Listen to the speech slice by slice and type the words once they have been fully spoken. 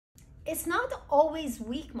It's not always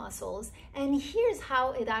weak muscles, and here's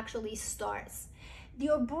how it actually starts.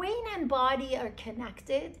 Your brain and body are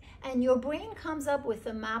connected, and your brain comes up with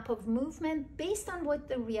a map of movement based on what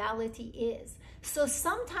the reality is. So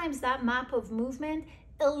sometimes that map of movement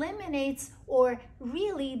eliminates or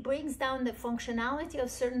really brings down the functionality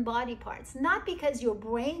of certain body parts, not because your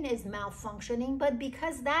brain is malfunctioning, but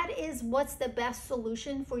because that is what's the best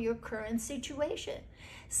solution for your current situation.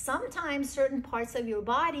 Sometimes certain parts of your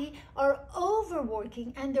body are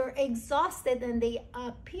overworking and they're exhausted and they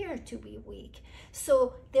appear to be weak.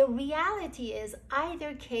 So the reality is,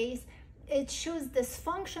 either case, it shows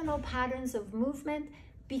dysfunctional patterns of movement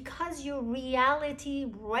because your reality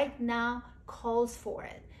right now calls for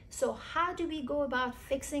it. So how do we go about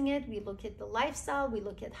fixing it? We look at the lifestyle, we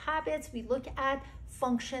look at habits, we look at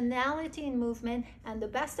functionality in movement, and the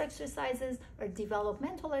best exercises are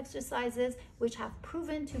developmental exercises, which have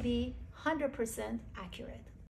proven to be 100% accurate.